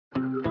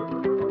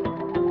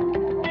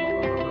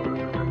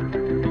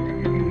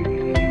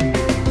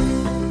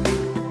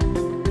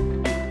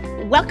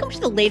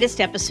Welcome to the latest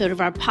episode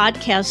of our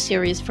podcast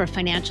series for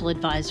financial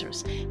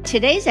advisors.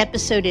 Today's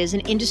episode is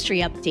an industry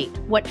update,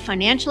 what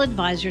financial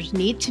advisors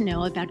need to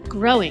know about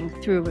growing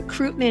through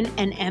recruitment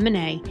and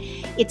M&A.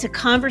 It's a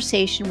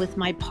conversation with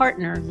my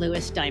partner,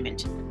 Louis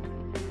Diamond.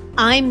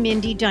 I'm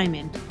Mindy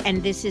Diamond,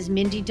 and this is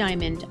Mindy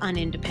Diamond on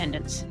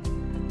Independence.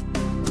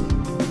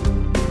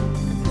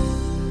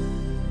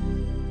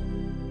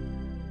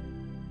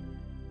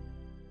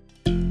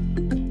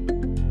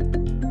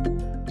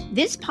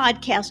 This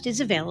podcast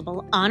is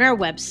available on our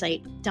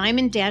website,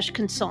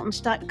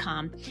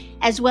 diamond-consultants.com,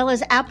 as well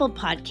as Apple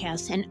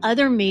Podcasts and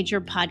other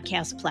major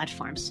podcast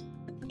platforms.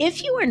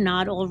 If you are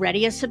not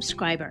already a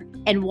subscriber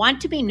and want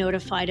to be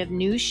notified of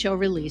new show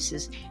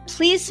releases,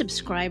 please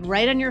subscribe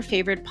right on your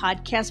favorite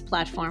podcast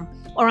platform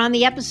or on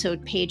the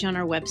episode page on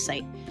our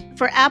website.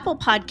 For Apple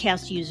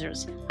Podcast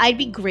users, I'd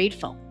be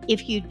grateful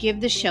if you'd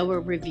give the show a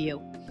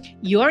review.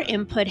 Your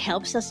input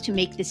helps us to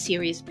make the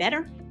series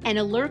better and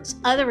alerts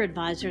other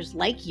advisors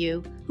like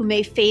you who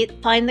may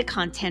find the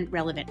content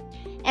relevant.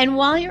 And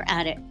while you're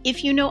at it,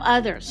 if you know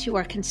others who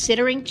are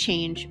considering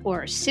change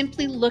or are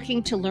simply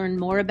looking to learn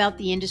more about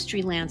the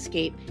industry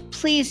landscape,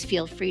 please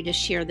feel free to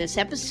share this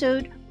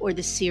episode or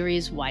the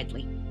series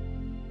widely.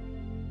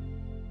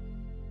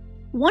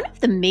 One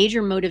of the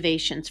major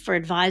motivations for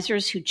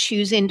advisors who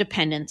choose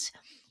independence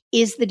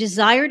is the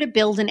desire to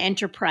build an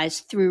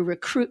enterprise through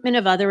recruitment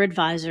of other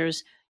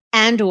advisors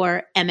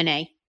and/or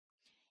M&A.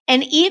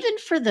 And even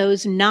for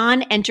those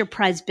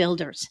non-enterprise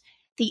builders,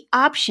 the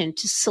option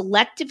to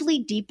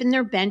selectively deepen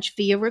their bench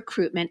via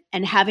recruitment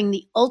and having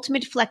the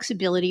ultimate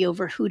flexibility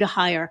over who to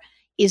hire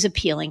is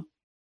appealing.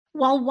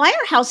 While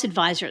wirehouse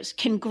advisors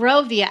can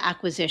grow via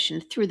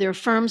acquisition through their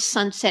firm's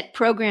sunset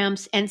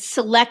programs and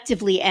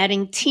selectively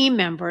adding team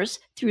members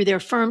through their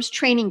firm's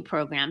training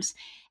programs,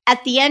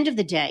 at the end of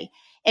the day,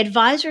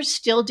 advisors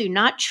still do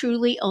not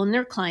truly own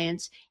their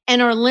clients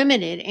and are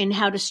limited in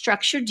how to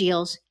structure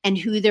deals and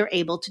who they're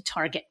able to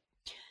target.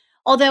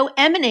 Although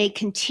M&A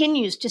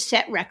continues to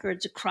set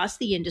records across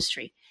the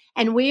industry,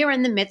 and we are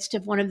in the midst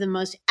of one of the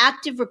most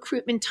active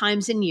recruitment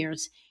times in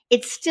years,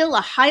 it's still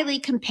a highly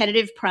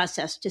competitive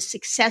process to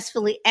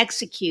successfully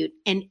execute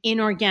an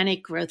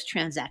inorganic growth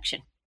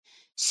transaction.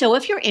 So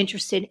if you're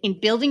interested in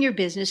building your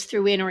business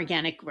through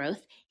inorganic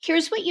growth,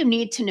 here's what you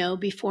need to know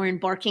before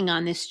embarking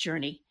on this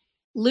journey.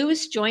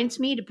 Louis joins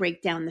me to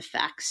break down the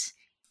facts.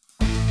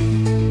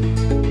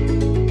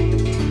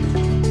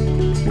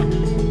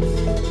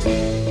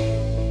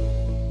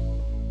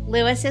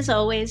 Louis, as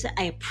always,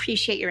 I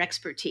appreciate your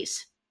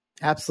expertise.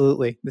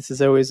 Absolutely. This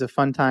is always a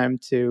fun time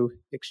to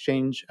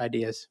exchange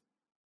ideas.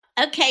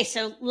 Okay,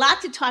 so a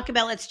lot to talk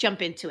about. Let's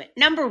jump into it.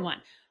 Number one,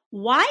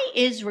 why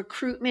is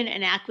recruitment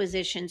and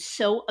acquisition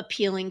so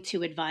appealing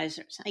to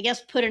advisors? I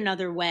guess put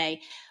another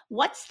way,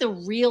 what's the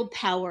real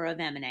power of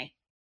M&A?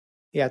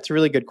 Yeah, it's a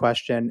really good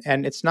question.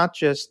 And it's not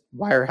just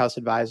wirehouse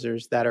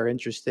advisors that are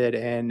interested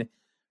in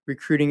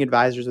recruiting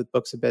advisors with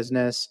books of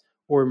business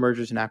or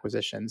mergers and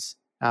acquisitions.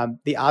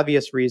 The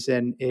obvious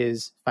reason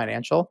is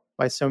financial,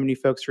 why so many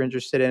folks are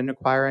interested in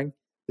acquiring.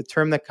 The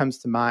term that comes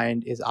to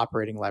mind is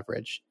operating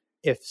leverage.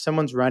 If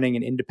someone's running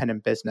an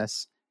independent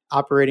business,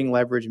 operating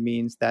leverage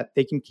means that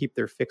they can keep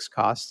their fixed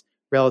costs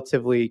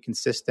relatively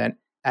consistent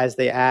as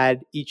they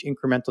add each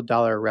incremental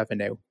dollar of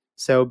revenue.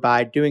 So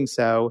by doing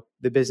so,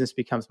 the business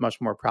becomes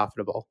much more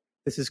profitable.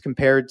 This is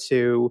compared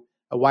to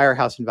a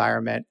wirehouse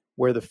environment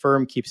where the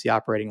firm keeps the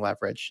operating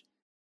leverage.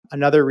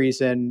 Another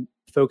reason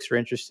folks are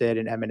interested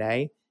in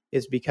M&A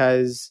is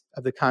because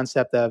of the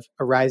concept of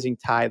a rising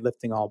tide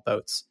lifting all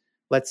boats.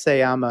 Let's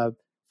say I'm a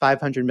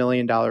 $500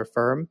 million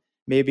firm.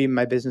 Maybe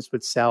my business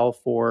would sell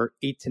for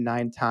 8 to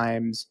 9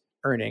 times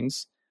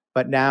earnings,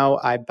 but now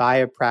I buy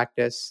a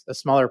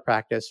smaller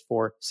practice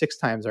for 6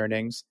 times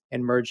earnings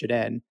and merge it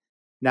in.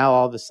 Now,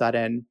 all of a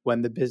sudden,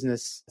 when the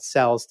business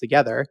sells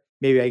together,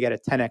 maybe I get a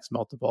 10x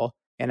multiple,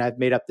 and I've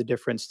made up the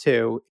difference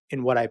too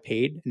in what I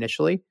paid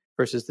initially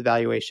versus the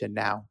valuation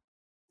now.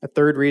 A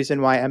third reason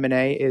why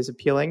M&A is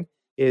appealing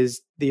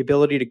is the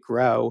ability to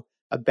grow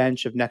a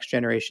bench of next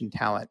generation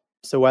talent.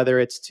 So whether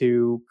it's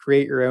to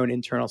create your own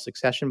internal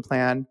succession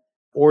plan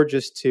or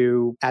just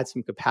to add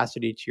some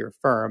capacity to your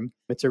firm,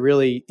 it's a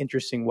really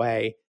interesting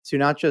way to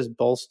not just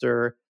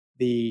bolster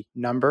the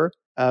number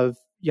of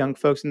young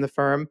folks in the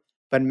firm,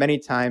 but many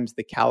times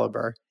the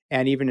caliber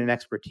and even an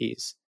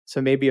expertise.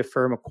 So maybe a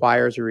firm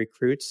acquires or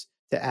recruits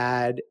to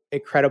add a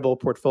credible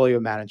portfolio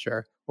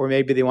manager, or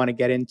maybe they want to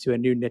get into a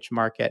new niche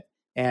market.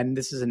 And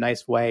this is a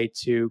nice way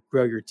to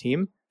grow your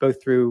team,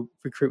 both through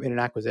recruitment and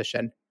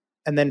acquisition.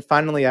 And then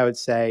finally, I would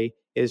say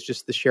is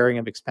just the sharing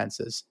of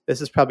expenses.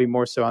 This is probably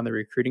more so on the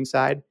recruiting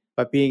side,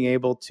 but being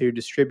able to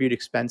distribute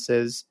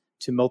expenses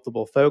to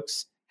multiple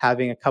folks,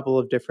 having a couple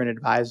of different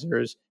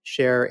advisors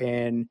share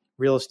in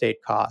real estate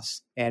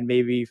costs and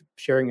maybe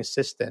sharing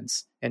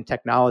assistance and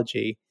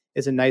technology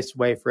is a nice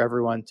way for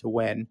everyone to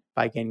win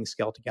by gaining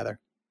skill together.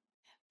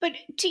 But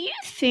do you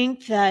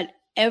think that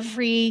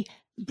every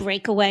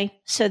Breakaway.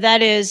 So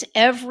that is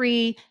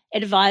every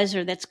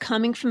advisor that's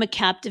coming from a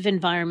captive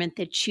environment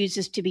that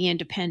chooses to be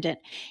independent.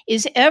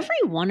 Is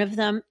every one of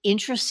them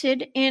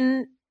interested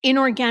in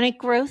inorganic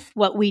growth,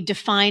 what we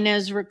define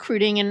as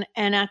recruiting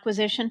and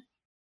acquisition?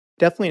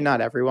 Definitely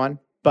not everyone,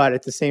 but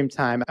at the same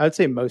time, I would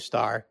say most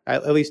are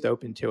at least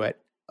open to it.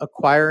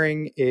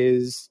 Acquiring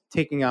is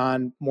taking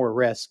on more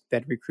risk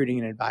than recruiting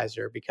an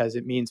advisor because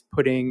it means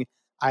putting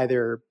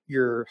either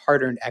your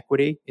hard earned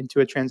equity into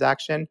a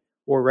transaction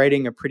or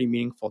writing a pretty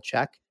meaningful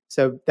check.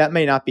 So that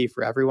may not be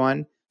for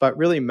everyone, but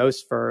really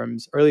most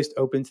firms are at least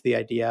open to the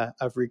idea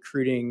of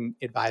recruiting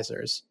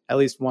advisors, at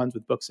least ones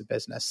with books of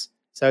business.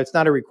 So it's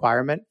not a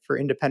requirement for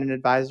independent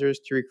advisors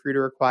to recruit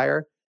or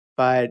acquire,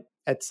 but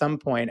at some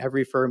point,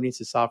 every firm needs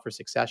to solve for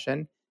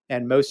succession.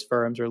 And most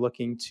firms are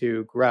looking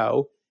to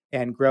grow,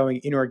 and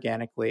growing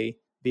inorganically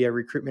via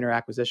recruitment or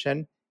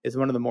acquisition is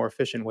one of the more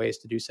efficient ways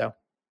to do so.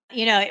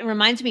 It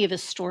reminds me of a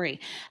story.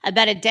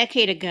 About a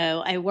decade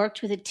ago, I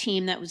worked with a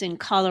team that was in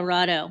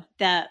Colorado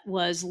that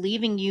was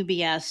leaving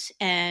UBS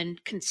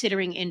and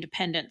considering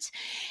independence.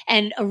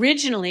 And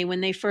originally,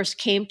 when they first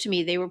came to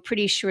me, they were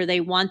pretty sure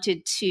they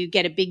wanted to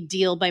get a big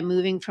deal by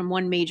moving from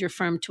one major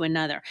firm to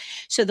another.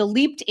 So the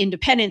leap to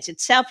independence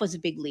itself was a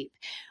big leap.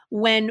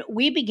 When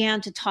we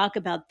began to talk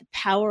about the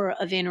power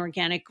of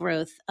inorganic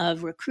growth,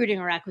 of recruiting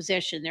or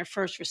acquisition, their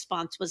first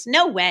response was,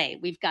 no way.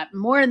 We've got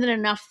more than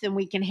enough than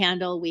we can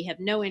handle. We have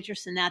no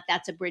interest in that.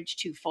 That's a bridge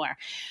too far.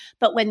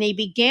 But when they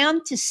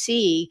began to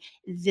see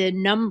the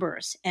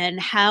numbers and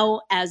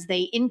how, as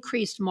they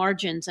increased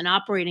margins and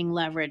operating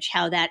leverage,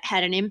 how that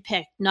had an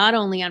impact not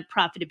only on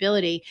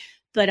profitability,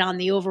 but on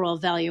the overall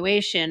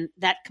valuation,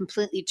 that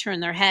completely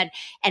turned their head.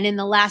 And in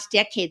the last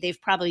decade,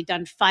 they've probably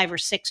done 5 or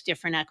 6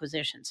 different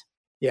acquisitions.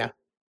 Yeah,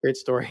 great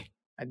story.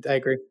 I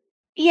agree.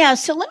 Yeah.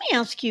 So let me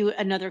ask you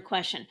another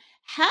question.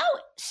 How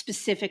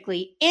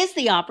specifically is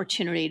the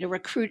opportunity to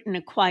recruit and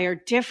acquire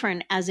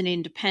different as an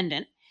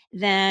independent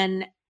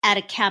than at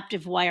a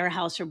captive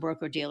wirehouse or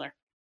broker dealer?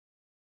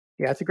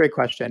 Yeah, that's a great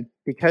question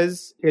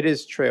because it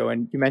is true,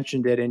 and you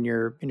mentioned it in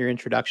your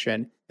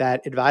introduction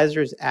that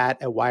advisors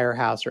at a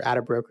wirehouse or at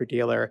a broker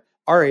dealer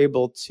are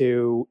able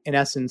to, in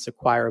essence,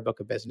 acquire a book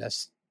of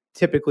business,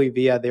 typically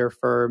via their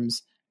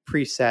firm's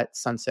preset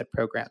sunset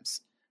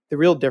programs. The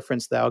real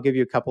difference, though, I'll give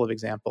you a couple of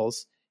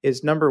examples.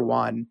 Is number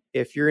one,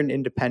 if you're an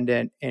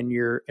independent and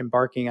you're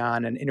embarking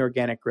on an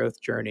inorganic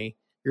growth journey,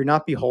 you're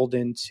not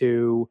beholden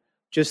to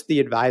just the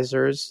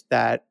advisors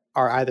that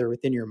are either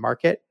within your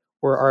market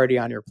or already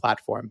on your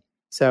platform.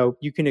 So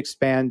you can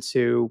expand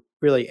to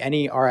really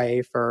any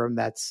RIA firm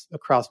that's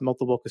across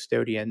multiple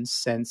custodians,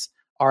 since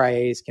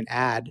RIAs can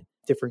add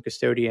different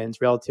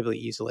custodians relatively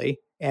easily.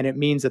 And it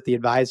means that the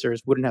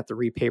advisors wouldn't have to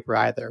repaper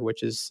either,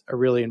 which is a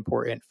really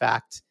important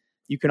fact.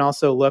 You can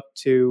also look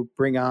to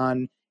bring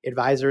on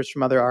advisors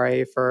from other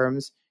RIA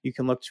firms. You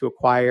can look to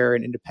acquire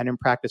an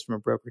independent practice from a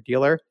broker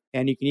dealer.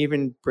 And you can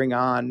even bring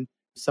on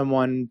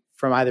someone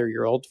from either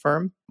your old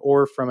firm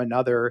or from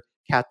another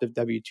captive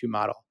W 2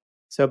 model.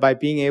 So by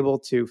being able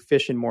to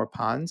fish in more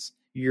ponds,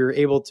 you're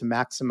able to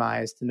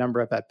maximize the number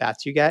of at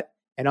bats you get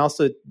and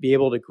also be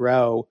able to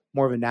grow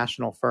more of a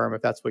national firm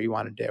if that's what you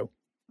want to do.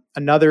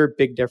 Another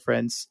big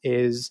difference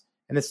is,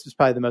 and this is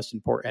probably the most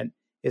important,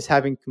 is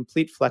having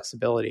complete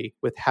flexibility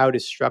with how to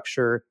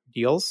structure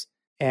deals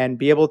and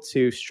be able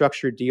to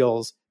structure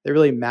deals that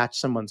really match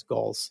someone's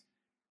goals.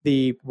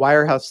 The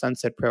Wirehouse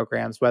Sunset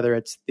programs, whether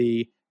it's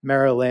the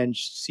Merrill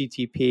Lynch,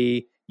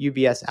 CTP,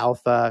 UBS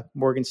Alpha,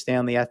 Morgan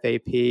Stanley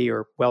FAP,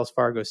 or Wells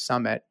Fargo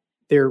Summit,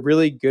 they're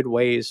really good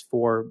ways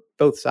for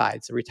both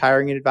sides, a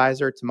retiring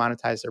advisor to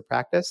monetize their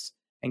practice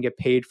and get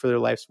paid for their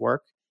life's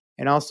work,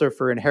 and also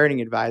for an inheriting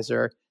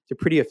advisor to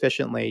pretty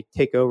efficiently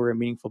take over a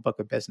meaningful book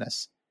of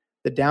business.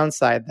 The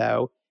downside,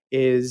 though,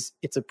 is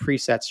it's a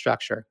preset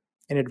structure.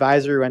 An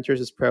advisor who enters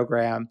this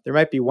program, there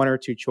might be one or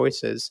two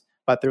choices,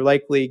 but they're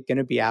likely going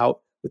to be out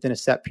within a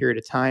set period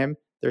of time.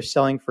 They're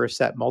selling for a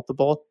set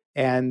multiple,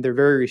 and they're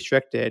very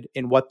restricted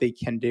in what they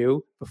can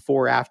do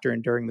before, after,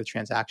 and during the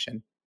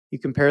transaction. You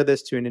compare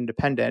this to an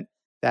independent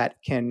that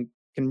can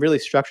really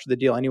structure the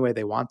deal any way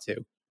they want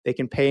to. They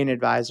can pay an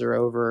advisor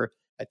over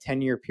a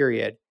 10-year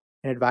period.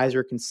 An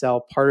advisor can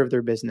sell part of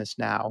their business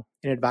now.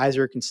 An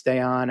advisor can stay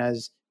on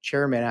as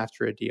chairman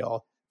after a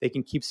deal. They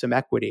can keep some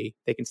equity.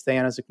 They can stay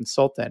on as a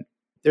consultant.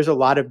 There's a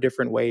lot of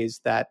different ways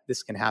that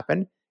this can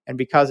happen. And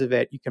because of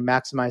it, you can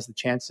maximize the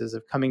chances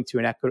of coming to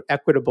an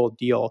equitable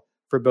deal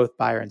for both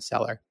buyer and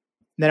seller.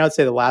 And then I would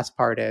say the last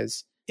part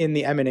is in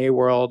the M&A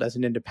world as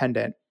an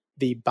independent,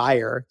 the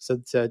buyer, so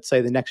to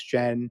say the next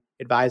gen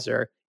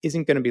advisor,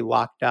 isn't going to be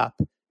locked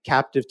up,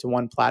 captive to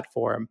one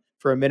platform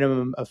for a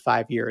minimum of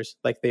 5 years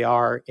like they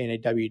are in a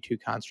W-2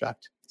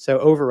 construct. So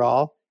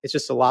overall, it's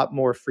just a lot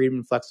more freedom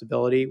and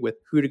flexibility with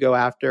who to go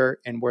after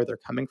and where they're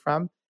coming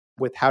from,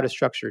 with how to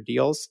structure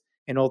deals,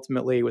 and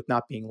ultimately with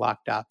not being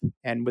locked up.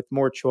 And with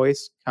more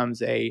choice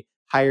comes a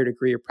higher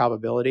degree of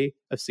probability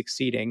of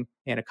succeeding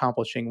and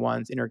accomplishing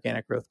one's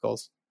inorganic growth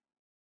goals.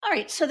 All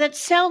right, so that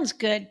sounds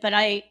good, but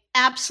I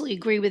absolutely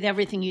agree with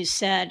everything you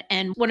said.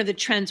 And one of the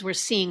trends we're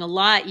seeing a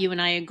lot, you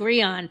and I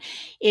agree on,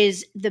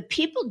 is the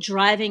people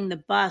driving the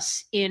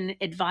bus in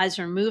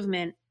advisor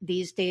movement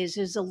these days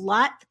is a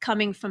lot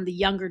coming from the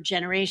younger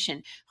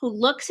generation who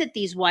looks at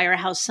these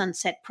wirehouse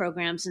sunset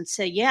programs and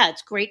say, yeah,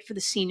 it's great for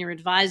the senior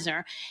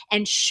advisor.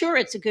 And sure,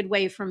 it's a good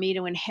way for me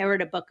to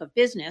inherit a book of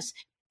business.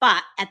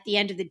 But at the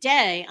end of the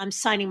day, I'm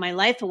signing my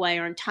life away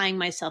or I'm tying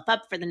myself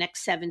up for the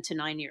next 7 to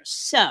 9 years.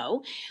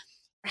 So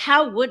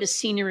how would a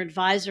senior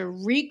advisor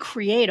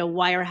recreate a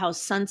wirehouse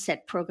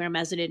sunset program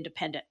as an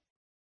independent?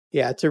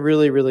 Yeah, it's a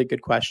really, really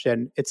good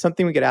question. It's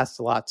something we get asked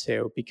a lot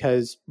too,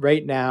 because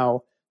right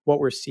now, what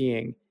we're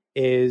seeing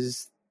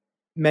is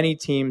many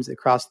teams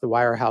across the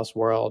wirehouse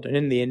world and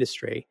in the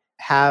industry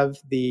have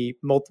the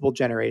multiple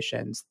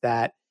generations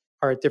that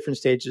are at different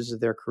stages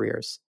of their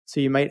careers. So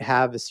you might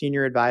have a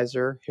senior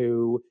advisor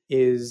who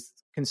is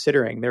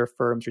considering their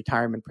firm's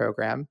retirement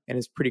program and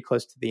is pretty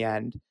close to the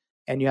end.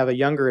 And you have a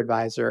younger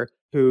advisor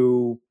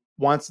who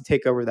wants to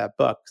take over that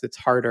book because it's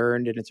hard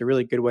earned and it's a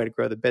really good way to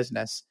grow the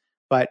business.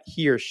 But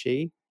he or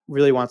she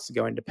really wants to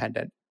go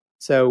independent.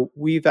 So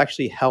we've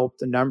actually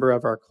helped a number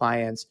of our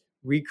clients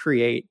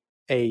recreate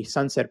a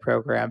sunset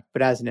program,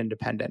 but as an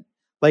independent.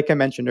 Like I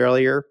mentioned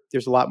earlier,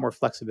 there's a lot more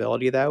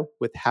flexibility though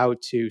with how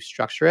to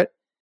structure it,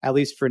 at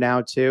least for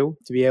now too,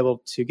 to be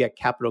able to get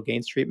capital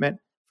gains treatment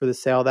for the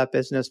sale of that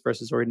business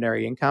versus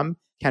ordinary income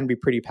can be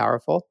pretty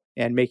powerful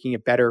and making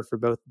it better for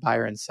both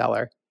buyer and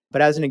seller.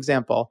 But as an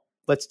example,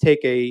 let's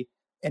take an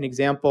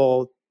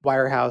example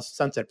wirehouse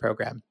sunset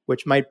program,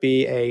 which might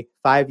be a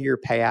 5-year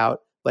payout.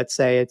 Let's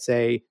say it's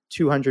a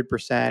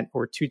 200%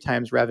 or 2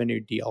 times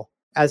revenue deal.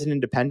 As an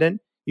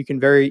independent, you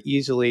can very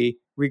easily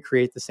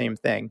recreate the same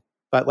thing.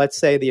 But let's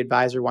say the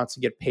advisor wants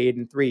to get paid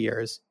in 3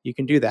 years. You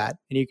can do that.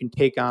 And you can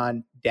take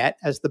on debt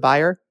as the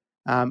buyer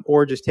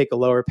or just take a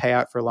lower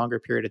payout for a longer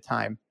period of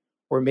time.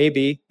 Or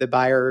maybe the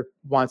buyer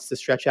wants to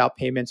stretch out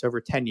payments over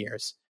 10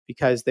 years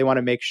because they want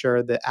to make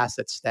sure the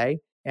assets stay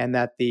and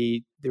that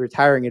the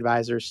retiring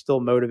advisor is still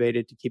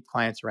motivated to keep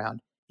clients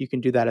around. You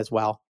can do that as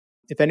well.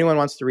 If anyone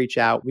wants to reach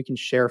out, we can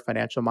share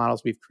financial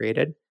models we've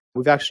created.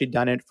 We've actually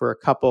done it for a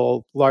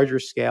couple larger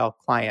scale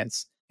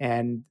clients,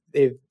 and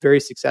they've very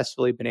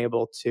successfully been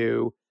able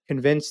to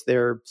convince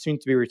their soon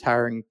to be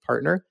retiring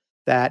partner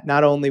that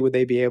not only would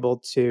they be able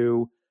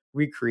to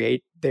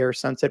recreate their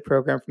sunset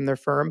program from their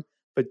firm,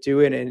 but do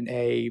it in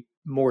a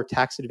more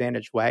tax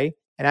advantaged way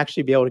and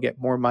actually be able to get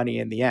more money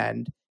in the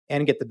end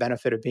and get the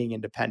benefit of being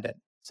independent.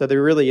 So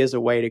there really is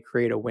a way to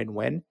create a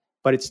win-win,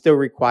 but it still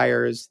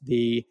requires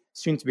the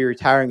soon to be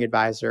retiring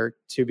advisor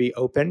to be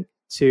open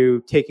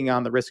to taking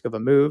on the risk of a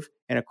move.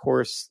 And of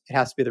course, it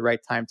has to be the right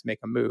time to make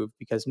a move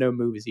because no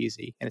move is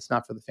easy and it's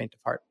not for the faint of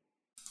heart.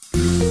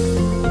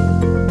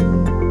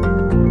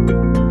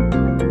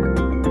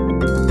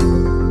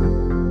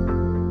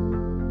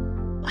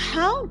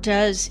 How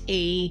does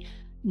a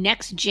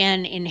next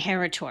gen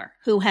inheritor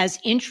who has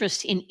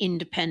interest in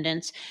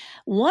independence,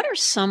 what are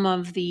some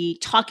of the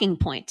talking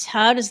points?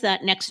 How does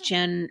that next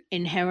gen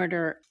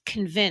inheritor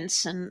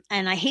convince? And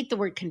I hate the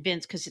word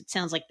convince because it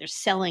sounds like they're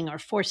selling or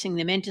forcing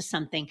them into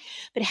something,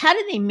 but how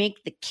do they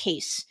make the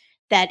case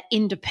that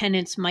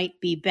independence might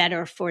be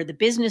better for the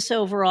business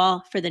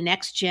overall, for the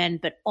next gen,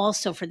 but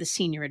also for the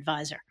senior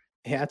advisor?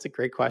 Yeah, that's a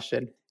great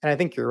question. And I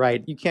think you're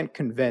right. You can't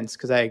convince,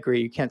 because I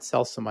agree, you can't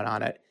sell someone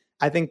on it.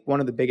 I think one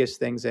of the biggest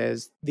things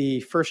is the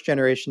first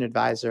generation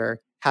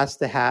advisor has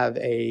to have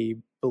a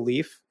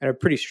belief and a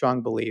pretty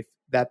strong belief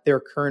that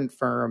their current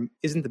firm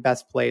isn't the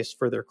best place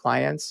for their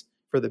clients,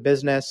 for the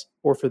business,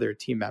 or for their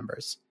team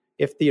members.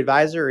 If the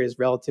advisor is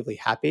relatively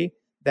happy,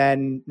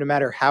 then no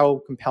matter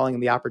how compelling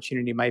the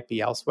opportunity might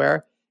be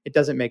elsewhere, it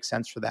doesn't make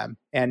sense for them.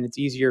 And it's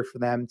easier for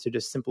them to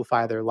just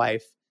simplify their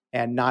life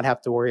and not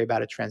have to worry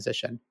about a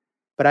transition.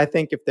 But I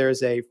think if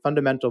there's a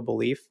fundamental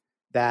belief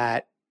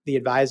that the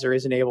advisor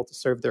isn't able to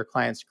serve their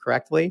clients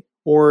correctly,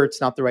 or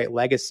it's not the right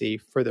legacy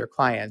for their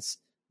clients,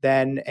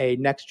 then a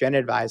next gen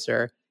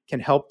advisor can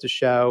help to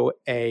show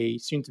a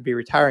soon to be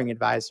retiring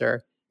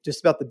advisor just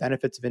about the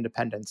benefits of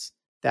independence,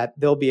 that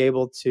they'll be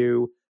able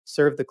to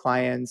serve the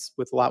clients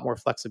with a lot more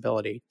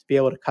flexibility, to be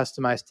able to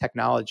customize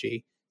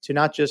technology to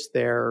not just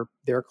their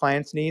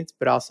clients' needs,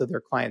 but also their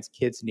clients'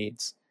 kids'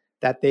 needs,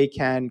 that they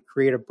can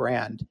create a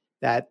brand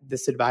that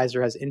this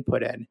advisor has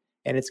input in.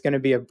 And it's going to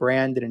be a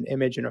brand and an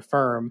image and a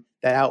firm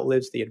that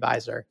outlives the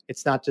advisor.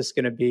 It's not just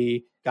going to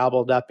be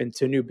gobbled up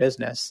into new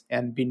business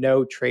and be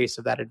no trace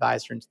of that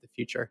advisor into the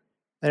future.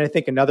 And I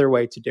think another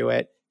way to do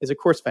it is, of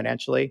course,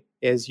 financially,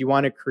 is you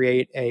want to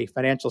create a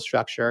financial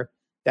structure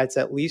that's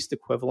at least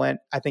equivalent.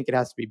 I think it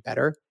has to be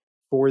better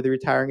for the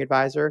retiring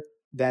advisor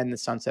than the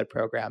sunset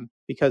program,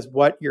 because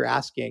what you're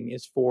asking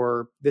is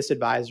for this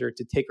advisor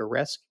to take a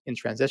risk in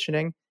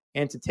transitioning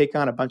and to take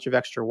on a bunch of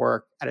extra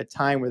work at a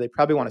time where they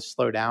probably want to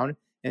slow down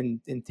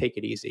and take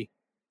it easy.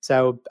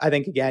 So I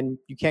think, again,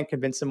 you can't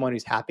convince someone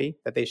who's happy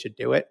that they should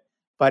do it.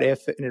 But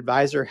if an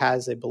advisor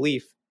has a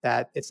belief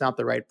that it's not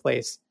the right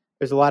place,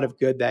 there's a lot of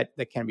good that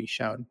can be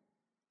shown.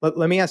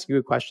 Let me ask you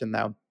a question,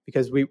 though,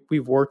 because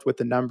we've worked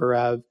with a number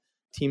of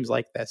teams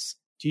like this.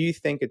 do you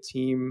think a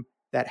team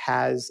that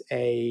has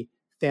a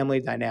family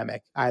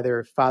dynamic,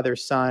 either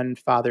father-son,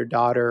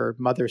 father-daughter,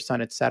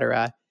 mother-son, et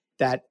cetera,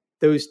 that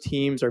those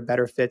teams are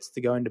better fits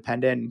to go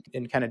independent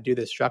and kind of do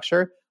this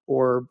structure?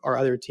 Or are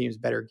other teams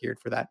better geared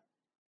for that?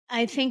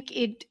 I think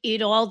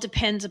it all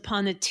depends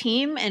upon the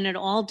team, and it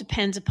all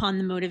depends upon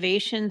the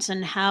motivations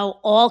and how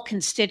all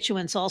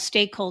constituents, all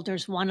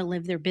stakeholders want to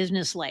live their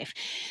business life.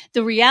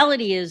 The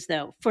reality is,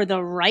 though, for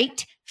the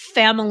right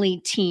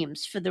family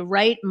teams, for the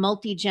right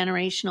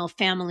multi-generational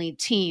family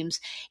teams,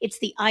 it's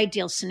the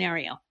ideal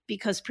scenario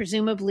because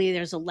presumably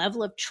there's a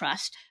level of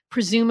trust.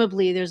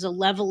 Presumably, there's a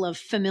level of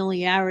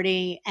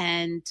familiarity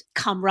and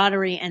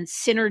camaraderie and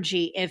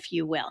synergy, if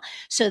you will.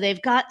 So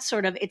they've got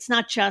sort of, it's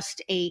not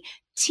just a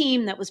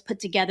team that was put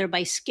together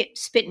by spit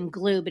and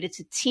glue, but it's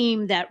a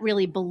team that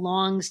really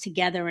belongs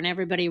together and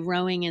everybody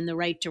rowing in the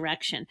right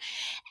direction.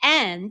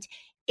 And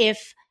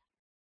if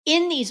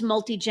in these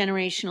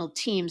multi-generational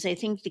teams, I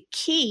think the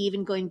key,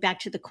 even going back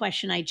to the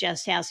question I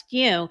just asked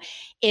you,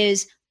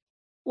 is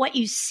what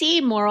you see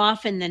more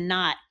often than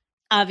not,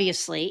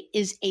 obviously,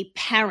 is a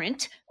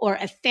parent or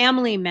a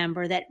family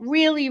member that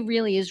really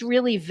is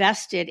really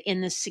vested in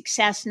the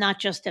success, not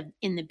just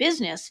in the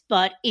business,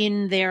 but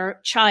in their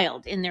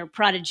child, in their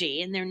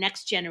prodigy, in their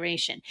next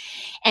generation.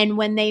 And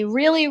when they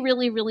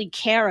really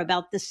care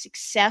about the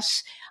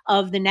success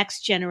of the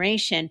next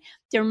generation,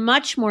 they're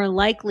much more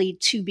likely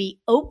to be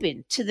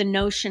open to the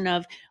notion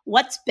of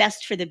what's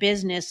best for the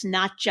business,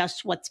 not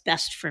just what's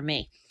best for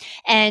me.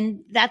 And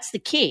that's the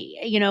key,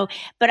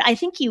 but I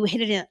think you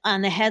hit it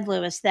on the head,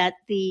 Lewis, that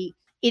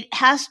it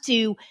has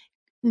to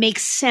make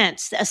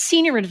sense. A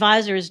senior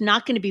advisor is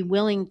not going to be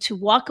willing to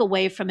walk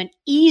away from an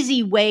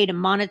easy way to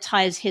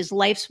monetize his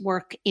life's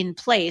work in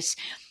place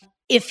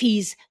if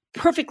he's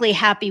perfectly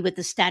happy with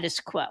the status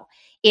quo.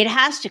 It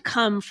has to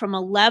come from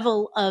a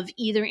level of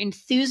either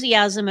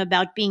enthusiasm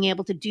about being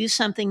able to do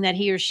something that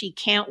he or she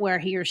can't where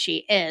he or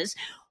she is,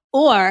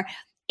 or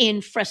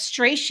in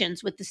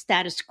frustrations with the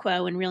status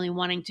quo and really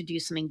wanting to do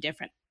something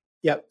different.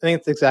 Yeah, I think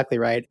that's exactly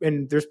right.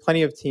 And there's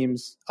plenty of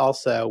teams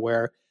also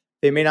where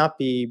they may not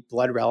be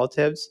blood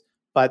relatives,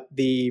 but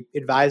the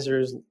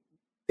advisors,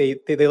 they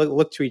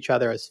look to each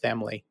other as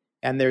family.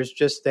 And there's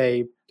just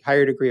a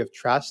higher degree of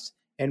trust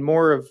and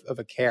more of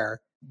a care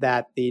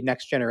that the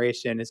next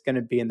generation is going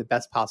to be in the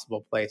best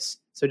possible place.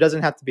 So it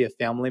doesn't have to be a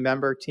family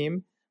member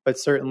team, but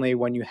certainly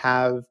when you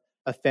have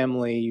a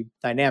family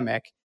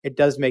dynamic, it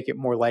does make it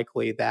more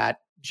likely that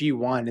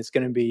G1 is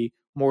going to be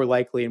more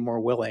likely and more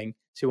willing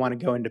to want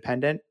to go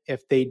independent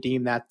if they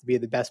deem that to be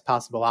the best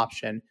possible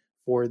option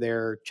for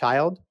their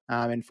child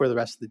and for the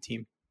rest of the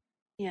team.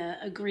 Yeah,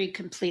 agree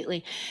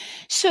completely.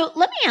 So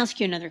let me ask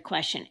you another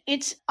question.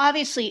 It's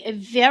obviously a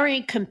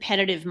very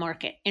competitive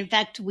market. In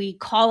fact, we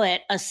call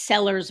it a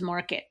seller's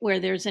market where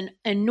there's an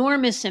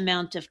enormous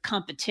amount of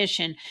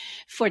competition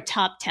for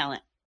top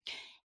talent.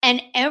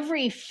 And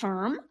every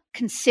firm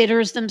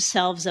considers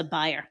themselves a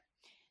buyer.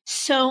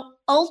 So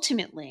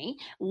ultimately,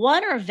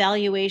 what are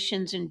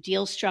valuations and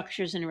deal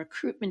structures and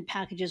recruitment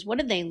packages? What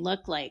do they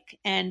look like?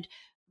 And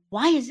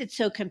why is it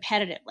so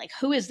competitive? Like,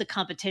 who is the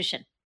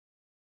competition?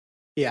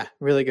 Yeah,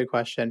 really good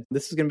question.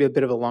 This is going to be a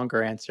bit of a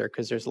longer answer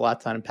because there's a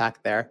lot to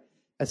unpack there.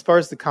 As far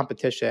as the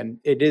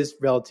competition, it is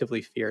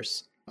relatively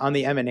fierce. On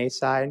the M&A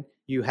side,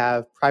 you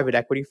have private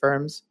equity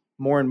firms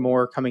more and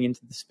more coming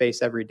into the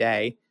space every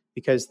day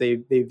because they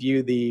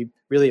view the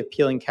really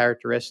appealing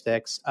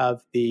characteristics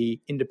of the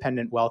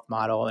independent wealth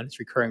model and its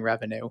recurring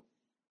revenue.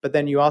 But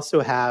then you also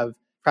have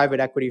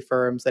private equity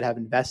firms that have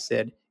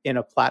invested in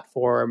a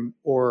platform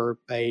or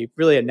a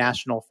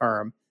national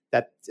firm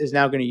that is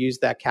now going to use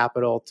that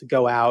capital to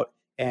go out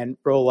and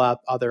roll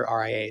up other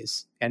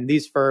RIAs. And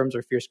these firms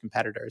are fierce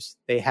competitors.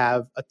 They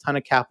have a ton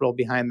of capital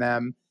behind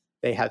them.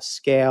 They have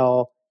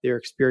scale. They're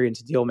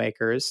experienced deal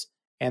makers,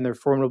 and they're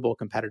formidable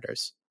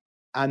competitors.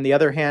 On the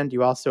other hand,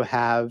 you still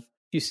have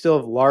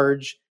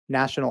large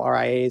national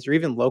RIAs or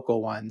even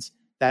local ones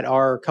that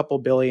are a couple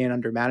billion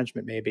under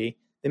management maybe.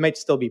 They might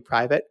still be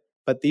private,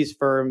 but these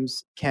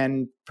firms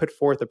can put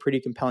forth a pretty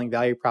compelling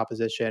value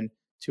proposition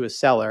to a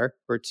seller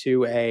or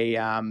to a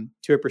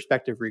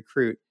prospective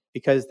recruit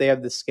because they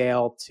have the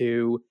scale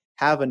to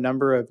have a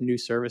number of new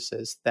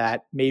services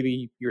that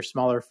maybe your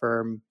smaller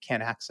firm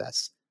can't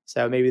access.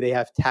 So maybe they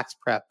have tax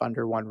prep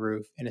under one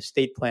roof and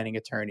estate planning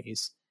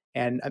attorneys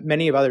and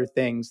many of other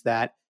things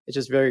that it's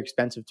just very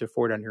expensive to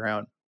afford on your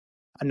own.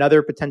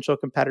 Another potential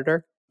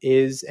competitor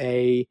is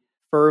a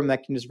firm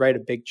that can just write a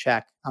big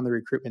check on the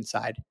recruitment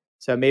side.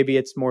 So maybe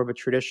it's more of a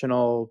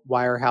traditional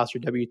wirehouse or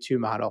W-2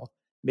 model.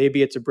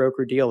 Maybe it's a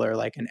broker-dealer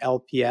like an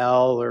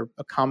LPL or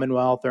a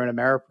Commonwealth or an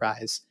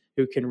Ameriprise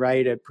who can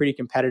write a pretty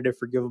competitive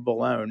forgivable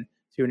loan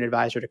to an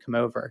advisor to come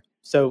over.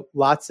 So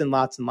lots and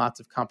lots and lots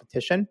of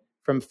competition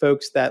from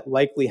folks that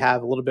likely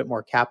have a little bit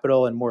more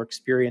capital and more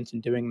experience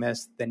in doing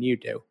this than you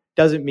do.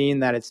 Doesn't mean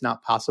that it's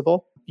not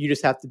possible. You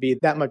just have to be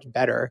that much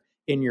better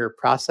in your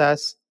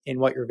process, in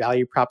what your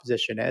value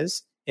proposition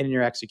is, and in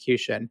your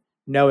execution,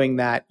 knowing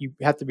that you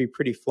have to be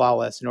pretty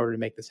flawless in order to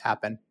make this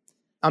happen.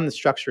 On the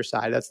structure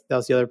side, that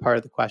was the other part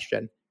of the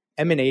question.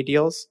 M&A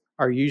deals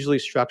are usually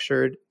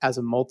structured as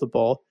a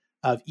multiple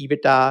of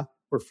EBITDA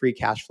or free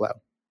cash flow.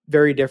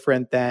 Very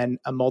different than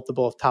a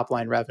multiple of top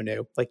line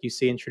revenue, like you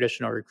see in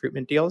traditional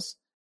recruitment deals.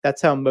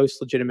 That's how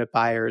most legitimate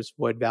buyers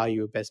would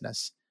value a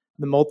business.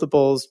 The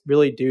multiples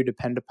really do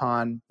depend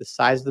upon the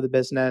size of the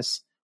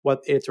business,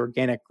 what its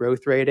organic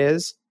growth rate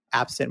is,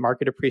 absent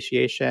market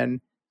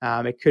appreciation.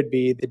 It could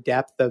be the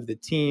depth of the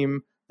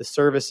team, the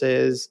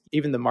services,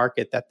 even the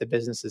market that the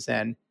business is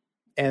in.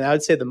 And I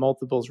would say the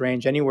multiples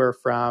range anywhere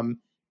from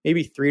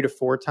maybe 3 to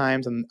 4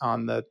 times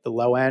on the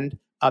low end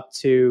up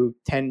to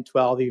 10,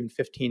 12, even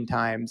 15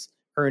 times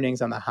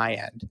earnings on the high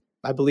end.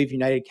 I believe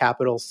United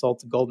Capital sold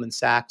to Goldman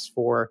Sachs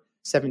for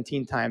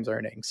 17 times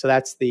earnings. So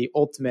that's the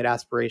ultimate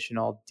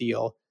aspirational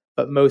deal,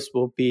 but most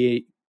will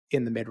be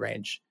in the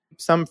mid-range.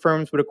 Some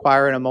firms would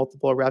acquire in a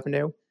multiple of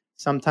revenue.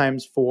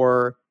 Sometimes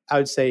for, I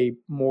would say,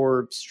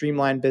 more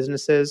streamlined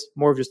businesses,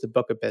 more of just a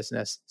book of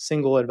business,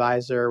 single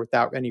advisor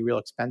without any real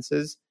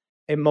expenses,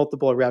 a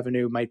multiple of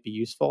revenue might be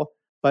useful,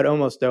 but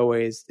almost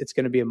always it's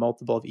going to be a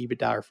multiple of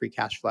EBITDA or free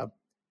cash flow.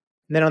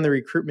 And then on the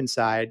recruitment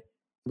side,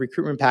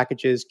 recruitment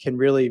packages can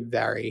really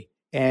vary.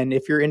 And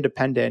if you're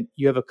independent,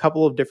 you have a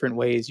couple of different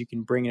ways you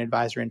can bring an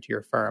advisor into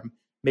your firm.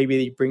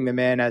 Maybe you bring them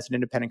in as an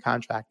independent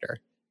contractor.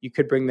 You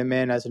could bring them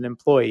in as an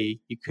employee.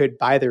 You could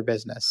buy their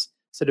business.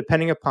 So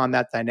depending upon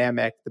that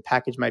dynamic, the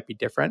package might be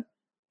different.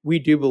 We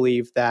do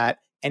believe that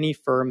any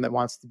firm that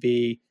wants to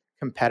be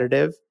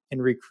competitive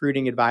in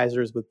recruiting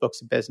advisors with books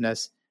of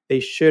business, they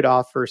should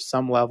offer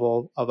some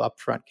level of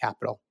upfront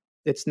capital.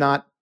 It's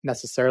not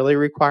necessarily a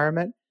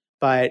requirement,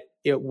 but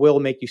it will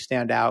make you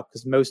stand out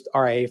because most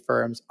RIA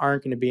firms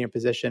aren't going to be in a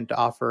position to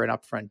offer an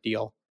upfront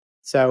deal.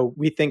 So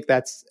we think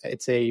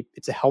it's a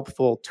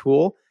helpful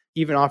tool.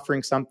 Even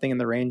offering something in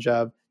the range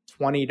of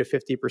 20 to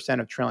 50%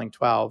 of trailing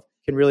 12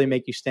 can really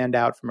make you stand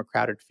out from a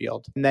crowded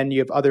field. And then you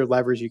have other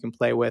levers you can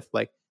play with,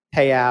 like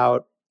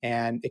payout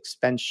and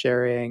expense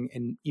sharing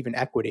and even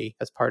equity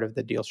as part of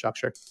the deal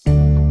structure.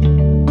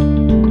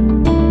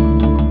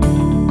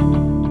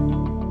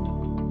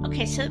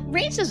 Okay, so it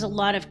raises a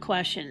lot of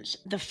questions.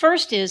 The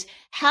first is,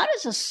 how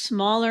does a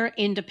smaller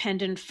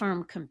independent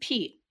firm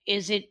compete?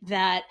 Is it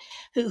that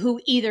who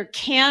either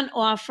can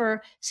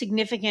offer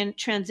significant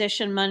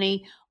transition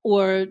money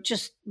or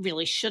just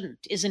really shouldn't,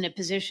 is in a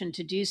position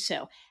to do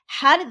so?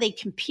 How do they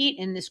compete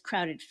in this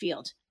crowded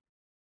field?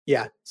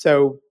 Yeah.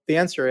 So the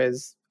answer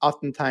is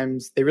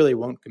oftentimes they really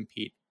won't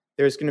compete.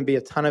 There's going to be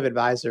a ton of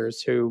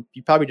advisors who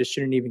you probably just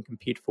shouldn't even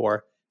compete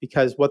for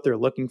because what they're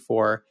looking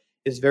for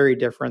is very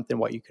different than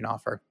what you can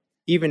offer.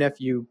 Even if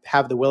you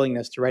have the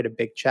willingness to write a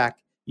big check,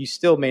 you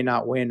still may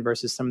not win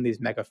versus some of these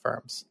mega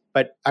firms.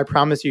 But I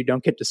promise you,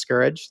 don't get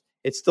discouraged.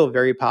 It's still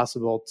very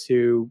possible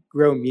to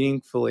grow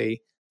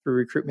meaningfully through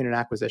recruitment and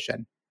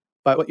acquisition.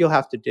 But what you'll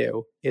have to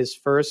do is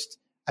first,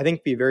 I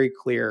think, be very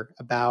clear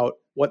about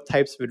what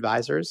types of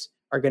advisors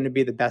are going to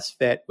be the best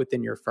fit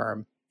within your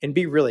firm and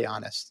be really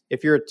honest.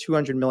 If you're a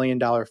 $200 million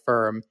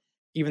firm,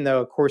 even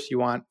though, of course, you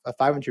want a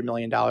 $500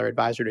 million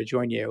advisor to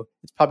join you,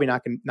 it's probably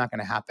not going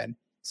to happen.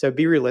 So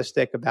be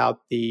realistic about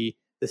the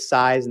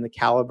size and the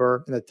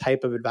caliber and the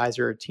type of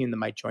advisor or team that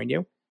might join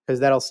you, because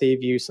that'll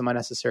save you some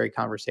unnecessary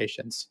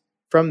conversations.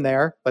 From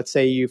there, let's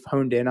say you've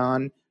honed in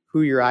on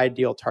who your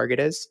ideal target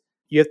is.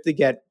 You have to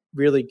get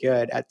really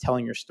good at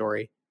telling your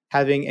story,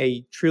 having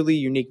a truly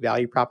unique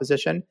value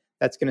proposition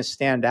that's going to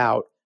stand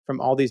out from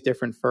all these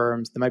different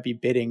firms that might be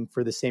bidding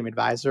for the same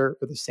advisor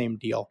or the same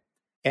deal,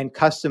 and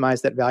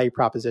customize that value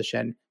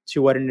proposition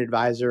to what an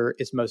advisor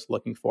is most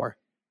looking for.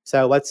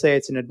 So let's say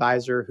it's an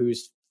advisor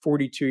who's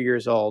 42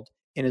 years old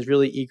and is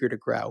really eager to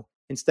grow.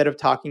 Instead of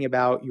talking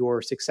about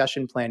your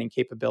succession planning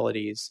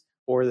capabilities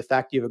or the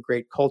fact you have a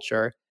great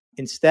culture,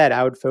 instead,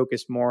 I would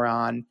focus more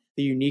on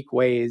the unique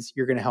ways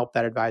you're going to help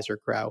that advisor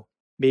grow.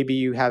 Maybe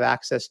you have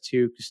access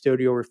to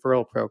custodial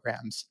referral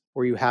programs,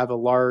 or you have a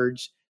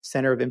large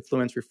center of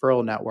influence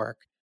referral network,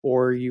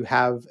 or you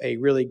have a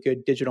really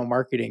good digital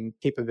marketing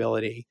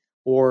capability,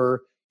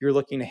 or you're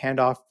looking to hand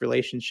off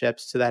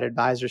relationships to that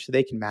advisor so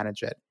they can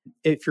manage it.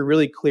 If you're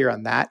really clear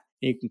on that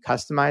and you can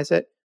customize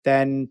it,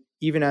 then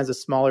even as a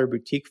smaller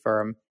boutique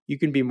firm, you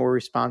can be more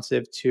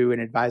responsive to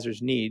an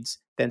advisor's needs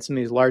than some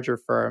of these larger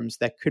firms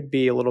that could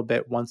be a little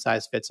bit one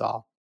size fits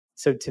all.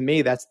 So to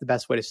me, that's the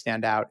best way to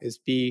stand out, is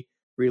be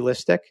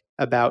realistic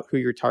about who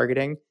you're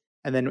targeting.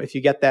 And then if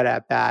you get that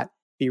at bat,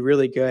 be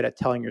really good at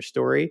telling your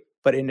story,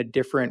 but in a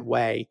different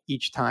way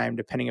each time,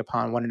 depending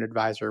upon what an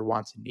advisor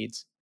wants and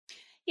needs.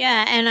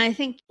 Yeah, and I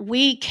think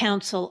we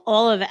counsel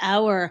all of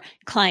our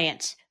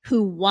clients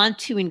who want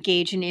to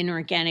engage in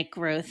inorganic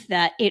growth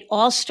that it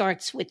all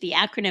starts with the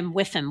acronym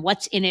WIFM,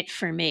 what's in it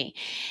for me.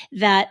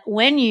 That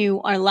when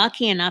you are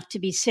lucky enough to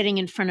be sitting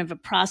in front of a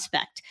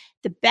prospect,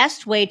 the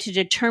best way to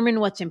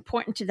determine what's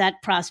important to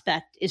that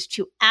prospect is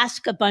to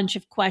ask a bunch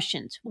of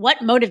questions. What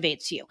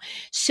motivates you?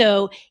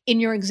 So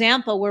in your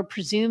example, we're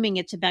presuming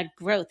it's about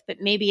growth,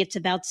 but maybe it's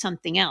about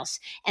something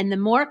else. And the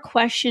more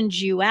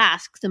questions you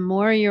ask, the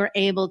more you're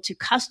able to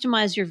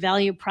customize your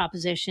value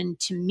proposition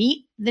to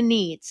meet the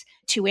needs,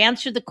 to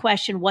answer the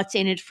question, what's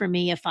in it for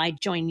me if I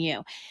join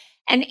you?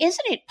 And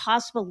isn't it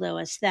possible,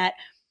 Louis, that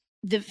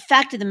the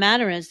fact of the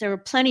matter is there are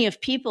plenty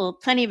of people,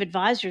 plenty of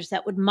advisors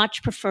that would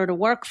much prefer to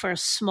work for a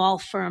small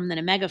firm than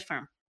a mega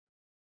firm?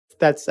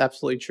 That's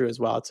absolutely true as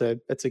well.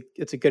 It's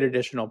a good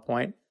additional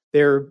point.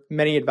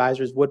 Many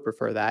advisors would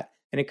prefer that.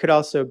 And it could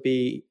also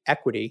be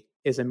equity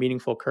is a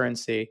meaningful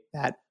currency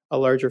that a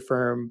larger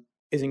firm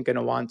isn't going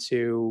to want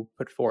to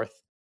put forth.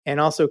 And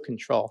also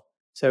control.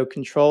 So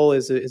control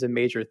is a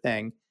major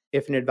thing.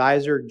 If an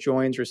advisor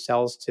joins or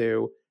sells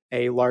to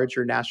a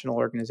larger national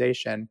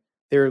organization,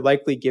 they're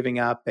likely giving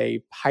up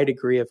a high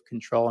degree of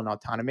control and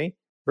autonomy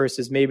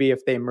versus maybe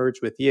if they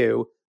merge with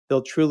you,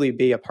 they'll truly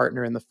be a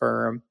partner in the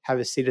firm, have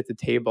a seat at the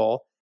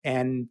table,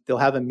 and they'll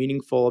have a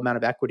meaningful amount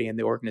of equity in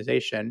the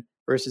organization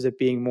versus it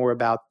being more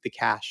about the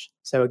cash.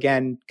 So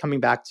again, coming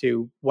back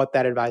to what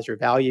that advisor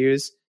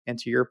values, and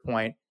to your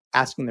point,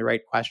 asking the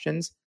right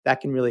questions, that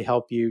can really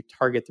help you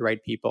target the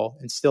right people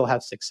and still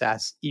have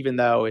success, even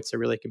though it's a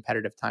really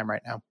competitive time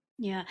right now.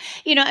 Yeah.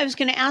 I was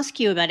going to ask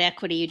you about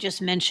equity. You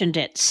just mentioned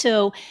it.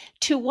 So,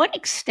 to what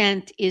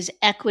extent is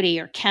equity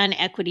or can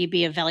equity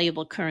be a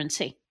valuable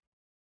currency?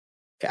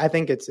 I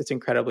think it's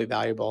incredibly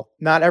valuable.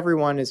 Not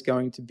everyone is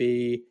going to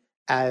be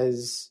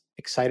as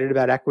excited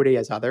about equity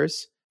as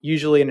others.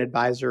 Usually, an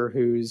advisor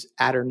who's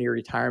at or near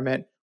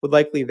retirement would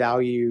likely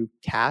value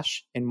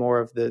cash and more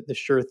of the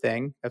sure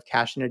thing of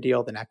cash in a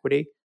deal than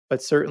equity.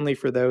 But certainly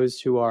for those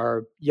who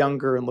are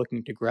younger and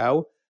looking to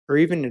grow, or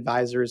even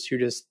advisors who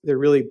they're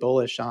really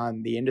bullish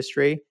on the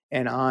industry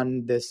and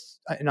on this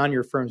and on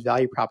your firm's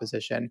value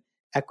proposition,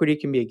 equity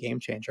can be a game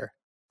changer.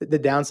 The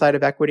downside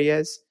of equity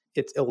is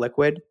it's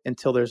illiquid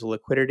until there's a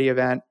liquidity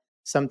event.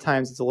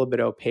 Sometimes it's a little bit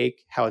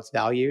opaque how it's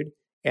valued,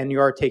 and you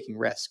are taking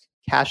risk.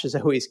 Cash is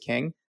always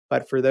king,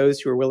 but for those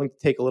who are willing to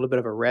take a little bit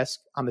of a risk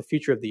on the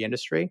future of the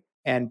industry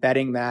and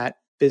betting that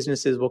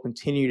businesses will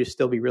continue to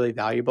still be really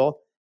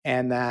valuable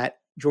and that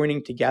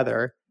joining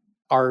together,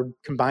 our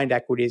combined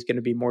equity is going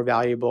to be more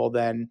valuable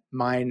than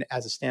mine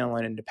as a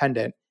standalone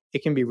independent,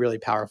 it can be really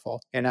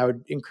powerful. And I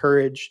would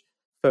encourage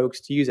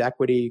folks to use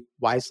equity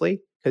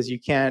wisely because you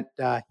can't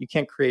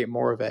create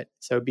more of it.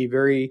 So be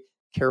very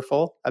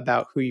careful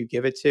about who you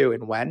give it to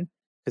and when,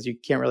 because you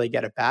can't really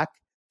get it back.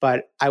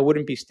 But I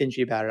wouldn't be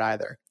stingy about it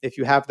either. If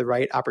you have the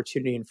right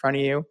opportunity in front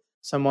of you,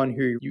 someone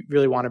who you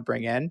really want to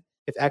bring in,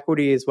 if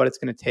equity is what it's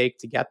going to take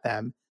to get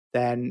them,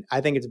 then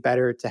I think it's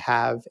better to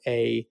have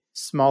a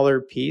smaller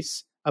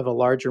piece of a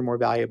larger, more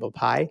valuable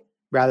pie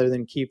rather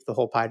than keep the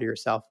whole pie to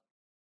yourself.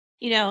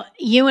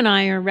 You and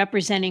I are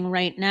representing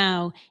right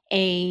now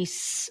a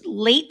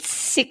late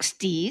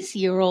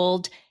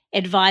 60s-year-old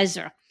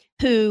advisor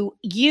who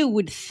you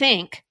would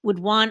think would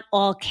want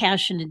all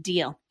cash in a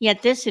deal.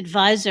 Yet this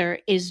advisor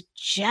is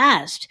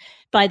jazzed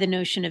by the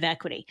notion of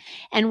equity.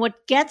 And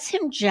what gets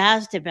him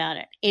jazzed about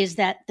it is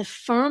that the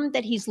firm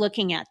that he's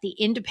looking at, the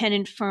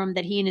independent firm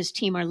that he and his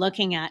team are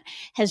looking at,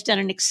 has done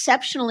an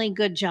exceptionally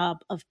good job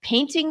of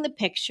painting the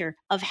picture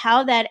of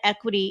how that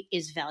equity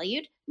is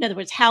valued. In other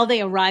words, how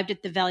they arrived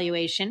at the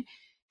valuation,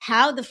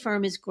 how the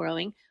firm is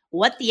growing,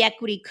 what the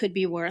equity could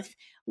be worth,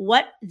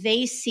 what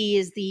they see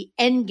as the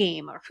end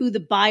game or who the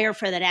buyer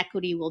for that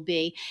equity will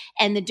be,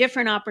 and the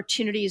different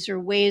opportunities or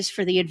ways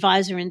for the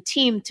advisor and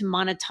team to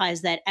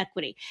monetize that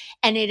equity.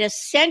 And it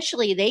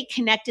essentially, they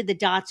connected the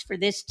dots for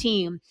this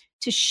team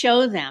to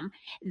show them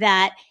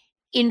that,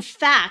 in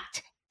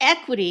fact,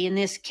 equity in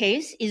this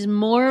case is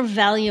more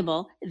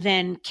valuable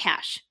than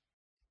cash.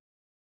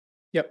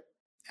 Yep,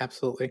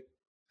 absolutely.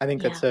 I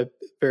think Yeah. that's a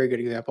very good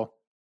example.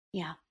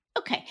 Yeah.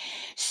 Okay.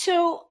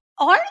 So,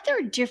 are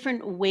there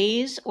different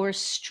ways or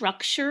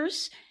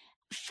structures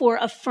for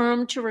a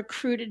firm to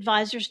recruit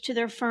advisors to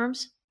their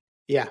firms?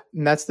 Yeah,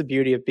 and that's the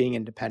beauty of being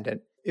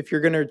independent. If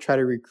you're going to try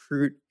to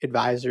recruit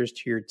advisors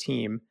to your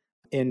team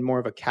in more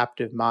of a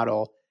captive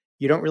model,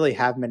 you don't really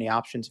have many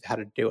options of how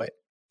to do it.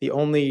 The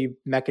only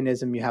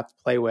mechanism you have to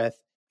play with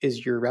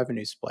is your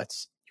revenue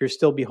splits. You're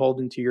still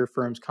beholden to your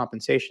firm's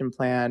compensation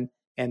plan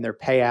and their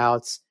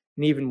payouts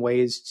and even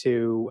ways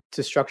to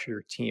structure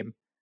your team.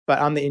 But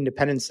on the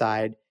independent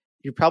side,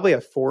 you probably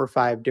have 4 or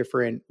 5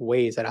 different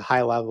ways at a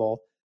high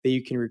level that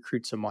you can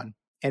recruit someone.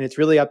 And it's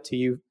really up to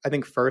you, I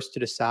think, first to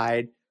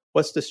decide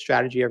what's the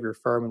strategy of your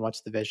firm and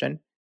what's the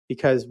vision.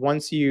 Because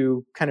once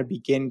you kind of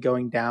begin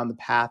going down the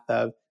path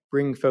of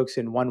bringing folks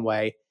in one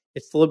way,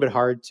 it's a little bit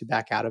hard to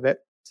back out of it.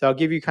 So I'll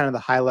give you kind of the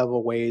high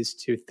level ways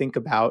to think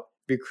about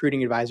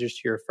recruiting advisors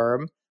to your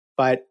firm.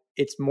 But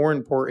it's more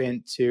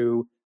important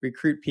to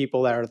recruit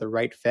people that are the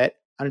right fit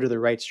under the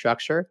right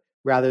structure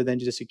rather than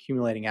just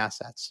accumulating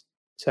assets.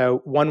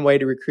 So one way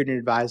to recruit an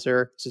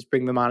advisor is just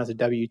bring them on as a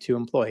W-2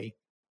 employee.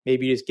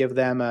 Maybe you just give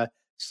them a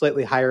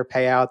slightly higher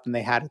payout than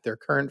they had at their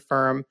current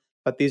firm.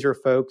 But these are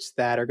folks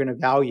that are going to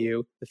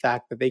value the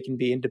fact that they can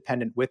be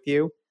independent with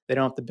you. They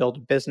don't have to build a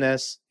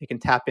business. They can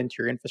tap into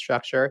your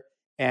infrastructure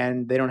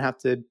and they don't have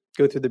to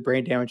go through the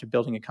brain damage of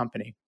building a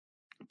company.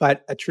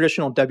 But a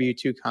traditional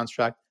W-2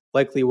 construct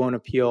likely won't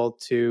appeal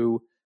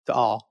to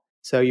all.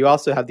 So you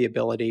also have the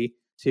ability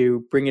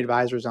to bring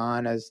advisors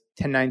on as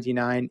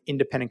 1099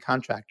 independent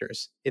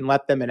contractors and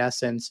let them, in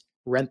essence,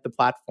 rent the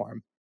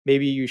platform.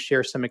 Maybe you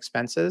share some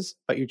expenses,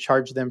 but you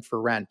charge them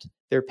for rent.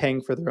 They're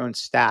paying for their own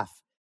staff,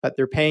 but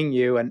they're paying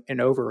you an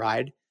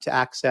override to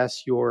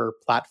access your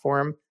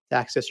platform, to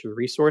access your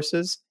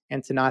resources,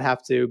 and to not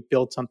have to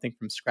build something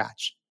from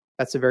scratch.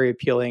 That's a very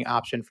appealing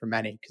option for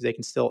many because they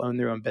can still own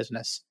their own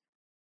business.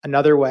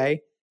 Another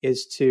way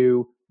is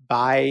to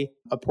buy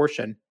a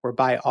portion or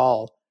buy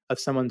all of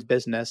someone's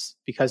business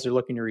because they're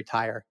looking to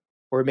retire.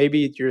 Or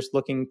maybe they're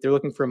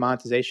looking for a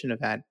monetization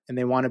event and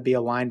they want to be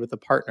aligned with a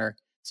partner.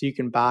 So you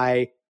can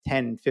buy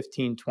 10,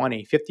 15,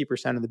 20,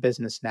 50% of the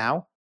business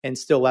now and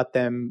still let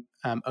them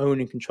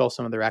own and control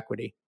some of their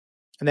equity.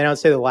 And then I would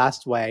say the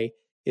last way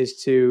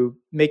is to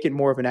make it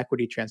more of an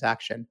equity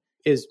transaction,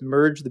 is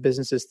merge the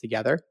businesses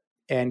together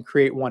and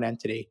create one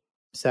entity.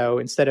 So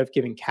instead of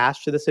giving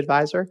cash to this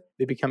advisor,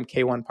 they become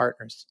K1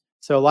 partners.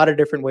 So a lot of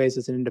different ways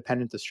as an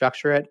independent to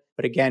structure it,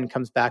 but again,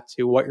 comes back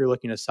to what you're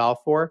looking to solve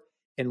for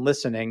and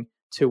listening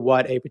to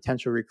what a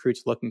potential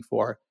recruit's looking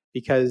for,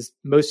 because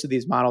most of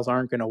these models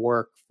aren't going to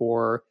work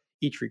for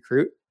each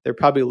recruit. They're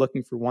probably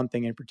looking for one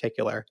thing in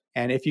particular.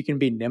 And if you can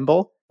be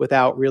nimble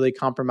without really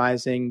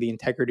compromising the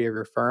integrity of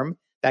your firm,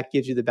 that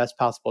gives you the best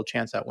possible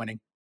chance at winning.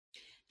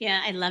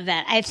 Yeah, I love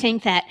that. I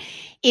think that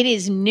it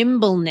is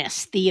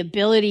nimbleness, the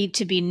ability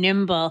to be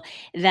nimble,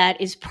 that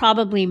is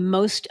probably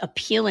most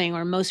appealing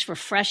or most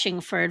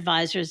refreshing for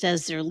advisors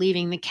as they're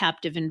leaving the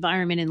captive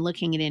environment and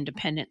looking at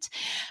independence.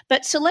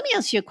 But so let me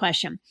ask you a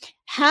question.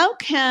 How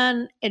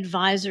can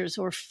advisors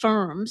or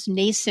firms,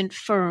 nascent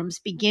firms,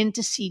 begin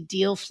to see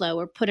deal flow?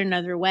 Or put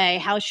another way,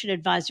 how should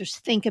advisors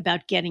think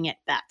about getting at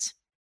bets?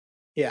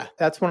 Yeah,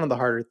 that's one of the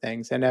harder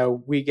things. I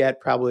know we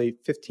get probably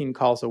 15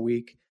 calls a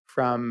week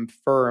from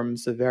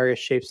firms of various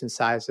shapes and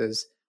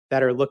sizes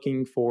that are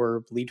looking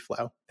for lead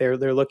flow.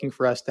 They're looking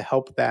for us to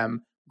help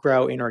them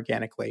grow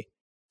inorganically.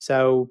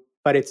 So,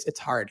 but it's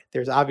hard.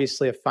 There's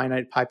obviously a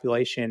finite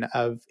population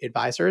of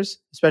advisors,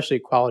 especially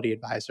quality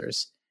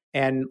advisors.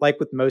 And like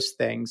with most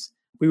things,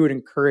 we would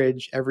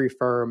encourage every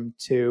firm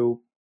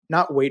to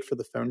not wait for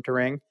the phone to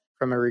ring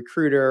from a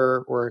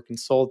recruiter or a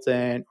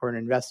consultant or an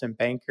investment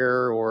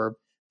banker or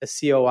a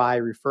COI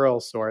referral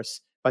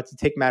source, but to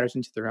take matters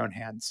into their own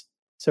hands.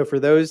 So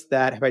for those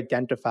that have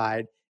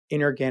identified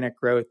inorganic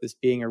growth as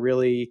being a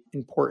really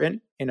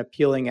important and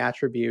appealing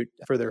attribute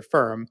for their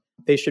firm,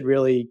 they should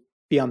really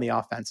be on the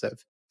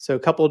offensive. So a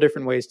couple of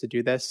different ways to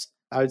do this.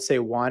 I would say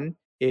one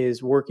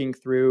is working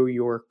through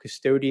your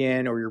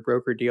custodian or your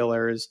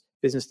broker-dealer's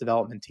business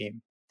development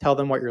team. Tell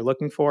them what you're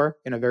looking for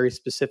in a very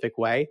specific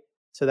way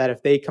so that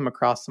if they come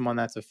across someone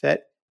that's a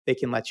fit, they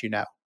can let you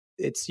know.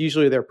 It's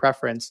usually their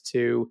preference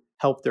to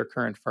help their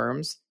current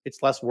firms.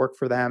 It's less work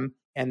for them,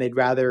 and they'd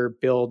rather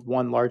build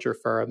one larger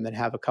firm than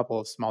have a couple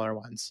of smaller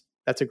ones.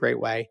 That's a great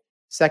way.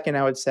 Second,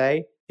 I would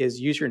say, is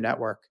use your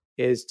network,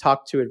 is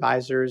talk to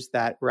advisors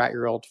that were at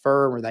your old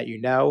firm or that you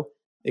know,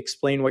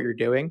 explain what you're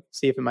doing,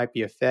 see if it might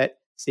be a fit,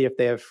 see if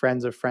they have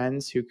friends of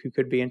friends who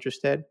could be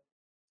interested.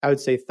 I would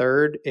say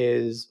third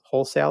is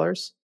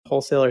wholesalers.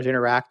 Wholesalers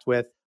interact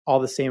with all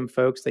the same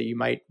folks that you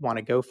might want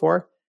to go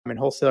for. And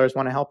wholesalers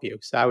want to help you.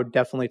 So I would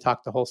definitely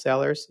talk to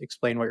wholesalers,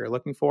 explain what you're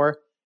looking for.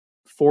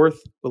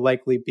 Fourth would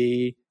likely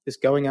be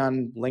just going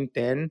on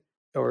LinkedIn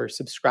or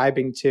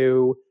subscribing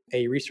to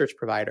a research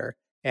provider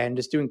and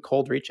just doing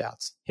cold reach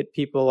outs. Hit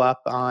people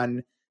up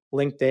on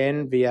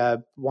LinkedIn via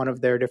one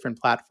of their different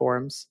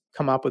platforms,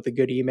 come up with a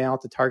good email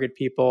to target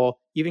people,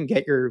 even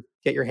get your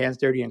hands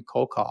dirty and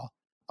cold call.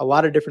 A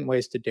lot of different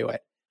ways to do it.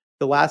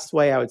 The last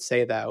way I would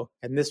say though,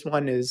 and this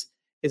one is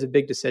a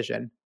big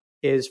decision,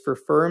 is for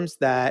firms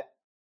that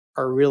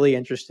are really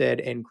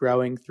interested in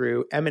growing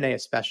through M&A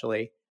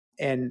especially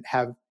and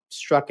have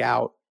struck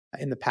out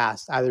in the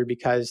past, either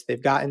because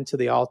they've gotten to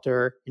the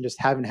altar and just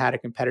haven't had a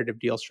competitive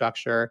deal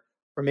structure,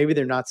 or maybe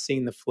they're not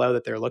seeing the flow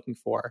that they're looking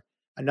for.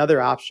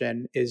 Another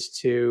option is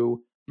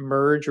to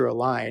merge or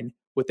align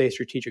with a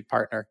strategic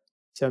partner.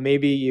 So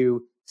maybe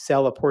you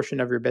sell a portion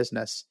of your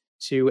business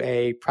to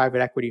a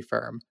private equity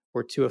firm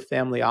or to a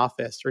family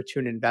office or to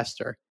an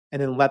investor,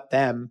 and then let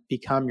them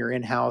become your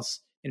in-house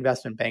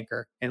investment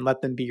banker and let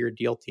them be your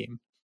deal team.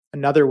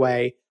 Another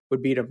way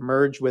would be to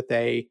merge with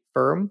a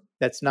firm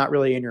that's not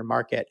really in your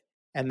market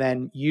and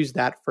then use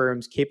that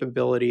firm's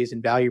capabilities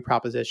and value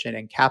proposition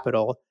and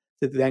capital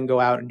to then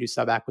go out and do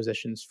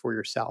sub-acquisitions for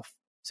yourself.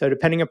 So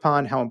depending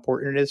upon how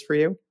important it is for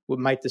you, we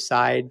might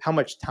decide how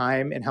much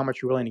time and how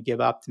much you're willing to give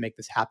up to make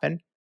this happen.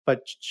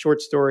 But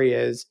short story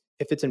is,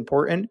 if it's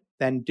important,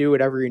 then do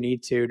whatever you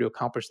need to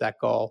accomplish that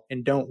goal,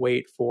 and don't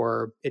wait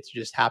for it to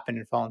just happen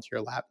and fall into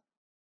your lap.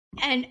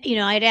 And,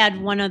 I'd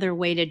add one other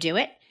way to do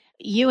it.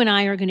 You and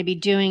I are going to be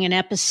doing an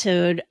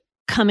episode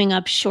coming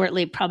up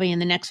shortly, probably in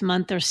the next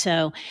month or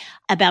so,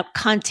 about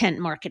content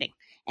marketing.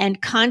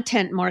 And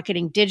content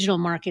marketing, digital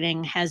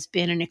marketing, has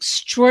been an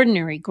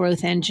extraordinary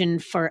growth engine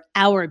for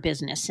our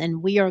business.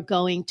 And we are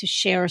going to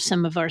share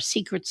some of our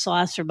secret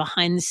sauce or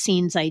behind the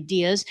scenes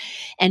ideas.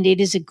 And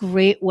it is a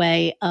great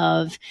way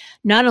of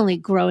not only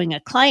growing a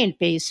client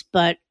base,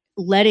 but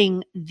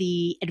letting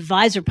the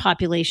advisor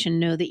population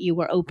know that you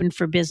are open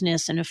for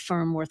business and a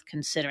firm worth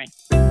considering.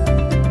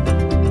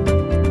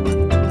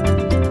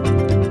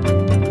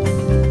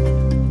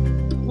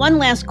 One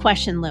last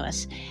question,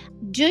 Lewis.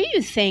 Do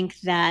you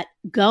think that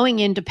going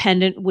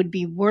independent would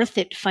be worth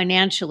it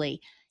financially,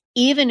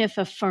 even if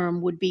a firm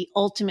would be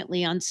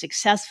ultimately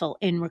unsuccessful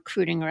in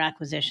recruiting or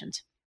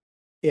acquisitions?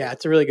 Yeah,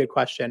 it's a really good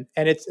question.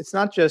 And it's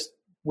not just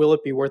will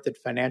it be worth it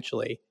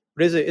financially,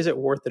 but is it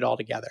worth it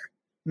altogether?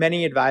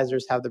 Many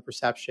advisors have the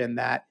perception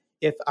that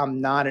if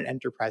I'm not an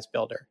enterprise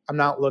builder, I'm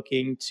not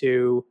looking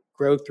to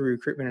grow through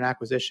recruitment and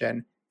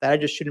acquisition, that I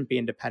just shouldn't be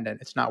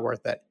independent. It's not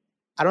worth it.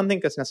 I don't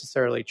think that's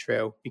necessarily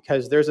true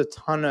because there's a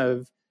ton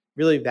of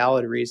really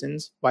valid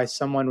reasons why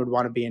someone would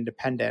want to be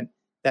independent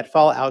that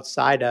fall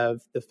outside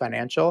of the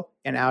financial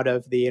and out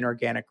of the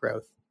inorganic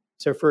growth.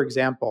 So, for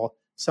example,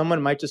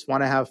 someone might just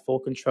want to have full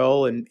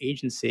control and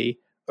agency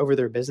over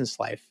their business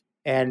life.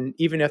 And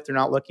even if they're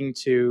not looking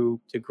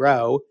to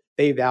grow,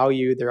 they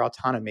value their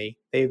autonomy.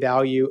 They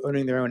value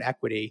owning their own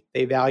equity.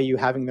 They value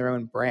having their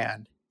own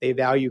brand. They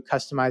value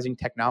customizing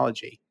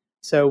technology.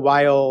 So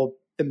while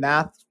the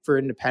math for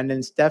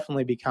independence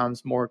definitely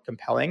becomes more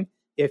compelling,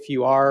 if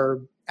you are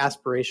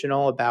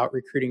aspirational about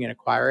recruiting and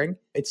acquiring,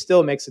 it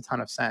still makes a ton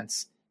of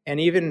sense. And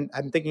even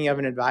I'm thinking of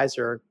an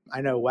advisor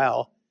I know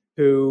well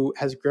who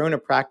has grown a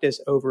practice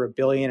over $1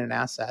 billion in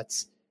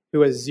assets, who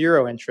has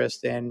zero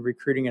interest in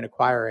recruiting and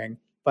acquiring,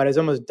 but has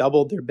almost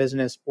doubled their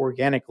business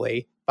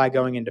organically by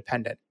going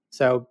independent.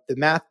 So the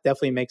math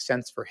definitely makes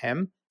sense for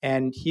him.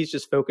 And he's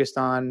just focused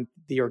on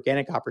the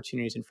organic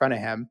opportunities in front of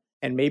him.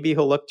 And maybe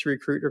he'll look to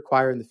recruit or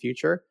acquire in the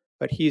future,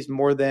 but he's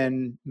more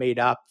than made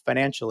up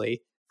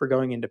financially for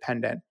going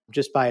independent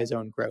just by his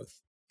own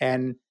growth.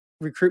 And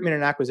recruitment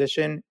and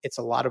acquisition, it's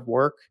a lot of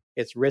work,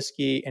 it's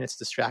risky, and it's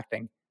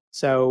distracting.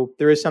 So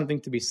there is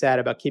something to be said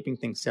about keeping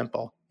things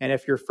simple. And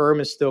if your firm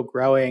is still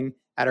growing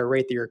at a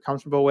rate that you're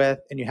comfortable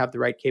with and you have the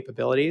right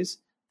capabilities,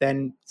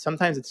 then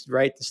sometimes it's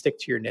right to stick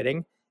to your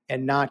knitting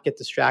and not get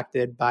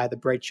distracted by the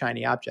bright,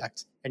 shiny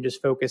objects and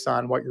just focus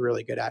on what you're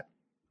really good at.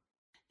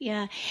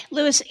 Yeah.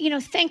 Lewis,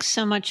 thanks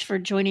so much for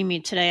joining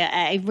me today.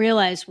 I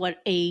realize what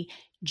a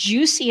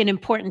juicy and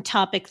important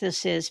topic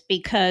this is,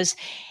 because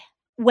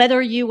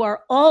whether you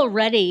are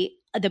already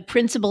the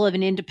principal of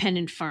an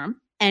independent firm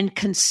and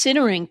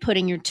considering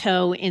putting your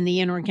toe in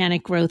the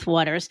inorganic growth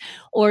waters,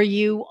 or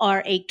you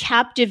are a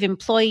captive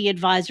employee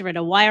advisor at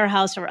a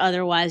wirehouse or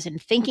otherwise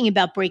and thinking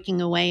about breaking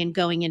away and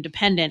going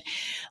independent,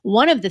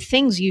 one of the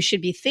things you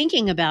should be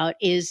thinking about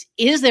is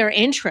there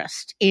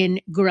interest in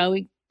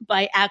growing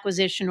by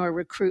acquisition or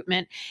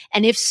recruitment?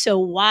 And if so,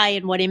 why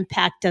and what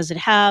impact does it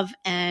have?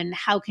 And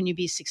how can you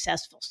be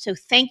successful? So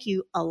thank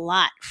you a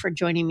lot for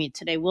joining me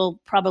today.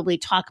 We'll probably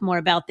talk more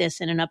about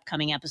this in an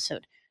upcoming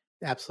episode.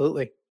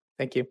 Absolutely.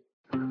 Thank you.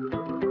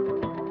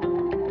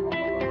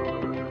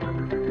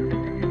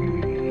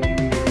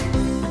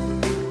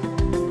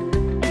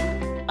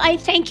 I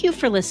thank you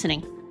for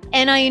listening.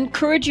 And I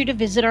encourage you to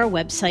visit our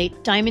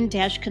website,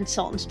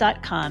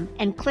 diamond-consultants.com,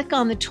 and click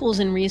on the Tools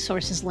and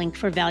Resources link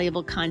for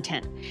valuable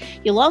content.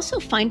 You'll also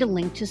find a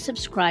link to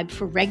subscribe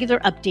for regular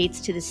updates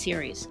to the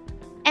series.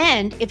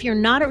 And if you're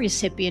not a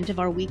recipient of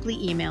our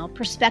weekly email,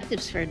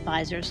 Perspectives for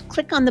Advisors,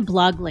 click on the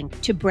blog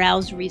link to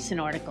browse recent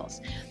articles.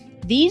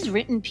 These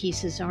written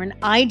pieces are an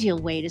ideal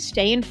way to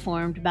stay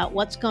informed about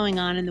what's going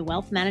on in the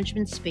wealth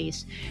management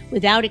space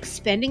without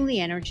expending the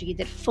energy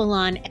that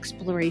full-on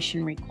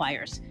exploration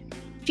requires.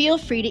 Feel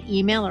free to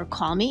email or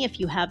call me if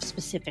you have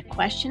specific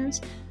questions.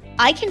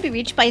 I can be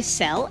reached by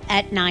cell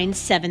at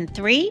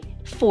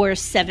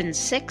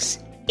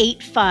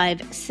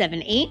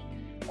 973-476-8578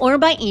 or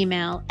by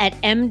email at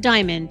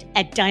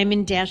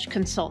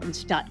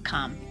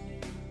mdiamond@diamond-consultants.com.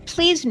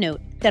 Please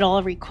note that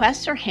all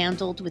requests are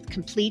handled with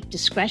complete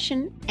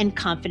discretion and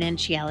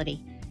confidentiality.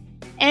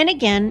 And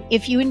again,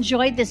 if you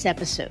enjoyed this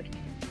episode,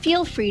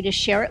 feel free to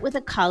share it with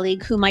a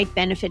colleague who might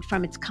benefit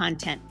from its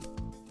content.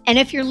 And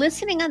if you're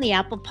listening on the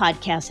Apple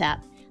Podcast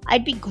app,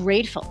 I'd be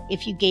grateful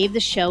if you gave the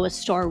show a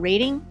star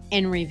rating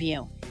and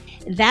review.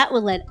 That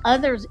will let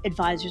other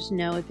advisors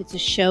know if it's a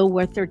show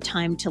worth their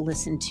time to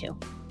listen to.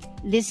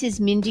 This is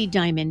Mindy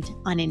Diamond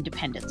on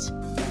Independence.